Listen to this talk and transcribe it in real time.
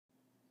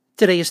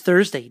Today is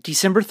Thursday,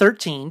 December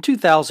 13,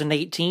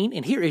 2018,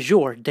 and here is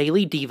your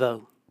Daily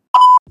Devo.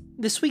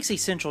 This week's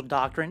essential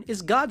doctrine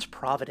is God's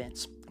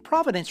providence.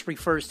 Providence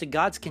refers to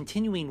God's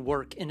continuing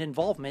work and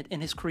involvement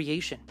in His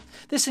creation.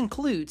 This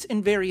includes,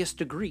 in various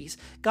degrees,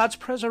 God's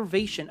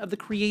preservation of the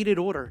created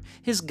order,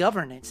 His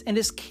governance, and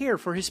His care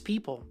for His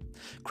people.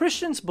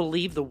 Christians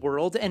believe the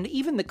world and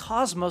even the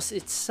cosmos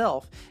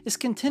itself is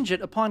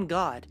contingent upon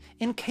God,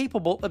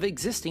 incapable of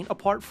existing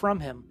apart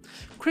from Him.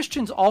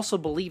 Christians also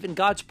believe in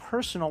God's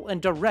personal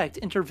and direct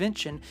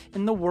intervention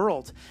in the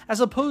world, as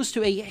opposed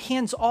to a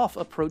hands-off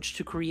approach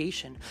to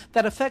creation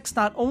that affects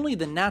not only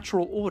the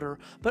natural order,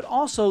 but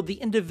also the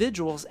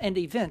individuals and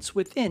events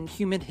within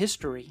human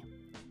history.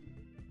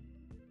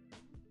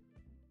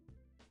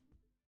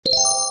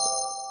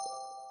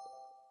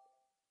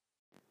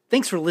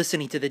 Thanks for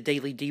listening to the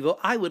Daily Devo.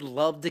 I would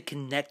love to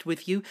connect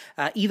with you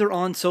either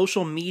on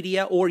social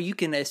media, or you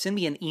can send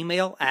me an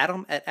email,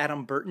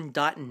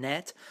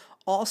 adam@adamburton.net.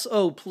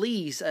 Also,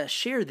 please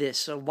share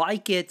this,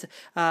 like it,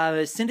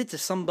 send it to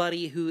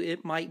somebody who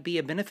it might be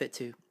a benefit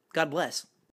to. God bless.